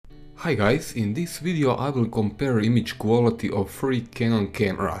Hi guys, in this video I will compare image quality of three Canon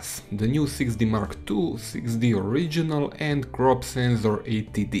cameras, the new 6D Mark II, 6D Original and crop sensor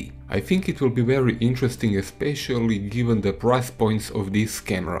 80D. I think it will be very interesting, especially given the price points of these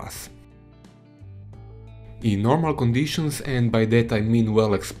cameras. In normal conditions, and by that I mean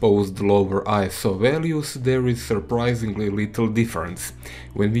well exposed lower ISO values, there is surprisingly little difference.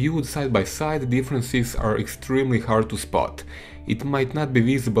 When viewed side by side, differences are extremely hard to spot. It might not be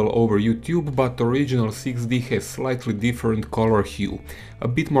visible over YouTube, but original 6D has slightly different color hue, a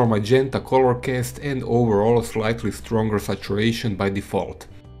bit more magenta color cast and overall slightly stronger saturation by default.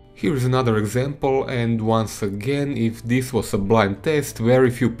 Here's another example, and once again, if this was a blind test,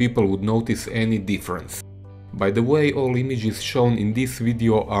 very few people would notice any difference. By the way, all images shown in this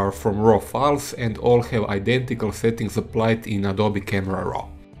video are from RAW files and all have identical settings applied in Adobe Camera Raw.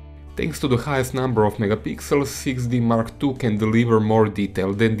 Thanks to the highest number of megapixels, 6D Mark II can deliver more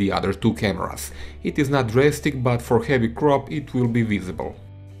detail than the other two cameras. It is not drastic, but for heavy crop it will be visible.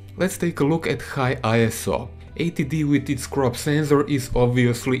 Let's take a look at high ISO. 80D with its crop sensor is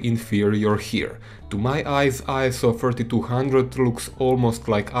obviously inferior here. To my eyes, ISO 3200 looks almost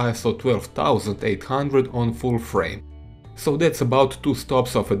like ISO 12800 on full frame. So that's about 2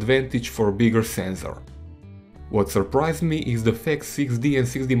 stops of advantage for bigger sensor. What surprised me is the fact 6D and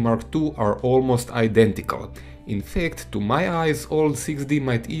 6D Mark II are almost identical. In fact, to my eyes, old 6D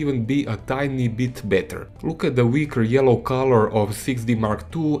might even be a tiny bit better. Look at the weaker yellow color of 6D Mark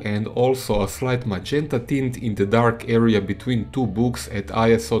II and also a slight magenta tint in the dark area between two books at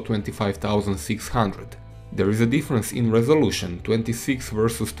ISO 25600. There is a difference in resolution, 26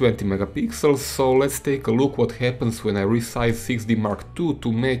 versus 20 megapixels, so let's take a look what happens when I resize 6D Mark II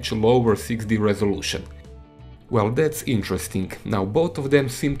to match lower 6D resolution. Well, that's interesting. Now both of them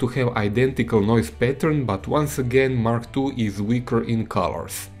seem to have identical noise pattern, but once again Mark II is weaker in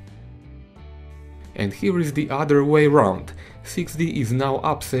colors. And here is the other way round. 6D is now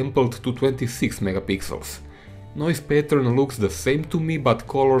upsampled to 26 megapixels. Noise pattern looks the same to me, but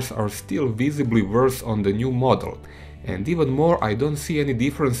colors are still visibly worse on the new model. And even more, I don't see any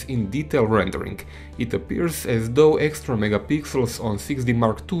difference in detail rendering. It appears as though extra megapixels on 6D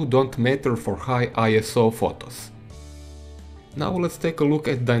Mark II don't matter for high ISO photos. Now let's take a look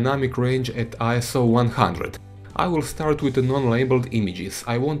at dynamic range at ISO 100. I will start with the non-labeled images.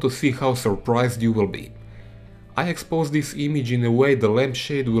 I want to see how surprised you will be. I expose this image in a way the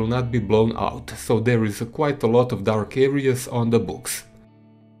lampshade will not be blown out, so there is quite a lot of dark areas on the books.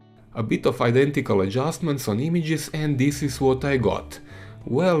 A bit of identical adjustments on images, and this is what I got.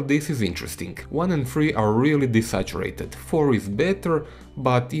 Well, this is interesting. 1 and 3 are really desaturated, 4 is better,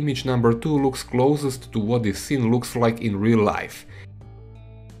 but image number 2 looks closest to what this scene looks like in real life.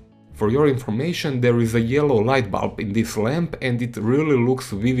 For your information, there is a yellow light bulb in this lamp and it really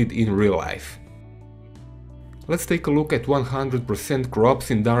looks vivid in real life. Let's take a look at 100%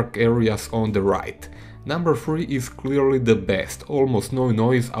 crops in dark areas on the right. Number 3 is clearly the best, almost no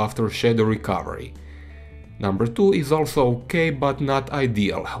noise after shadow recovery. Number 2 is also okay, but not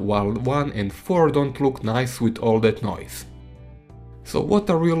ideal, while 1 and 4 don't look nice with all that noise. So what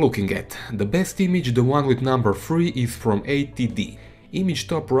are we looking at? The best image, the one with number 3, is from 80D. Image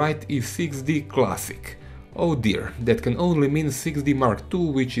top right is 6D Classic. Oh dear, that can only mean 6D Mark II,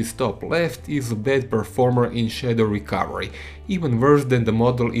 which is top left, is a bad performer in shadow recovery, even worse than the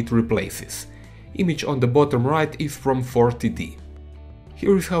model it replaces. Image on the bottom right is from 40D.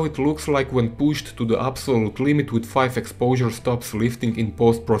 Here is how it looks like when pushed to the absolute limit with 5 exposure stops lifting in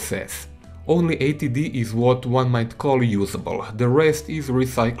post-process. Only 80D is what one might call usable, the rest is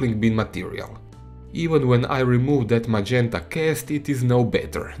recycling bin material. Even when I remove that magenta cast, it is no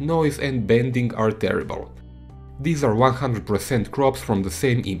better, noise and bending are terrible. These are 100% crops from the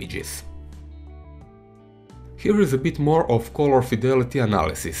same images. Here is a bit more of color fidelity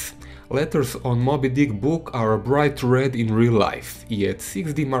analysis. Letters on Moby Dick book are a bright red in real life, yet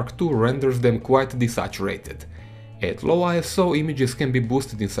 6D Mark II renders them quite desaturated. At low ISO, images can be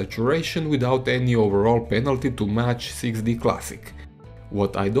boosted in saturation without any overall penalty to match 6D Classic.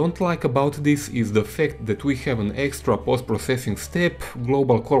 What I don't like about this is the fact that we have an extra post-processing step,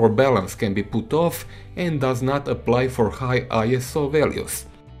 global color balance can be put off and does not apply for high ISO values.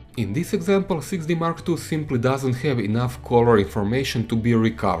 In this example, 6D Mark II simply doesn't have enough color information to be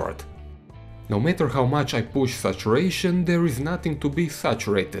recovered. No matter how much I push saturation, there is nothing to be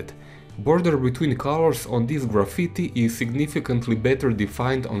saturated. Border between colors on this graffiti is significantly better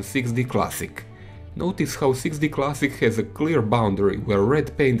defined on 6D Classic. Notice how 6D Classic has a clear boundary where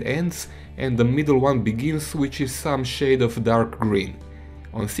red paint ends and the middle one begins, which is some shade of dark green.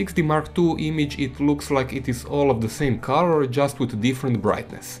 On 6D Mark II image it looks like it is all of the same color, just with different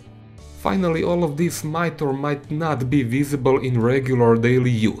brightness. Finally, all of this might or might not be visible in regular daily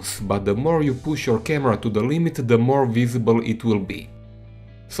use, but the more you push your camera to the limit, the more visible it will be.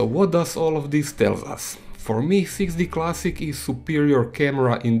 So what does all of this tell us? For me, 6D Classic is superior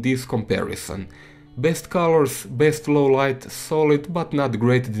camera in this comparison. Best colors, best low light, solid but not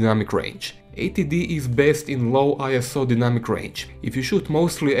great dynamic range. 80D is best in low ISO dynamic range. If you shoot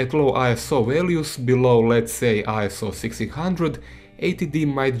mostly at low ISO values, below let's say ISO 1600,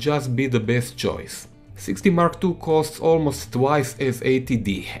 80D might just be the best choice. 6D Mark II costs almost twice as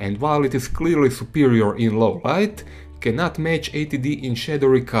 80D, and while it is clearly superior in low light, cannot match 80D in shadow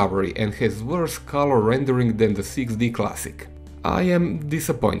recovery and has worse color rendering than the 6D Classic. I am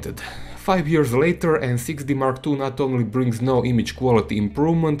disappointed. 5 years later and 6D Mark II not only brings no image quality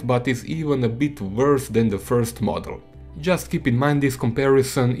improvement, but is even a bit worse than the first model. Just keep in mind this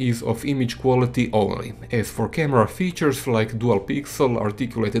comparison is of image quality only. As for camera features like dual pixel,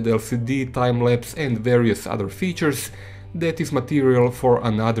 articulated LCD, time-lapse and various other features, that is material for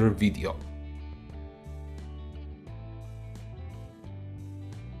another video.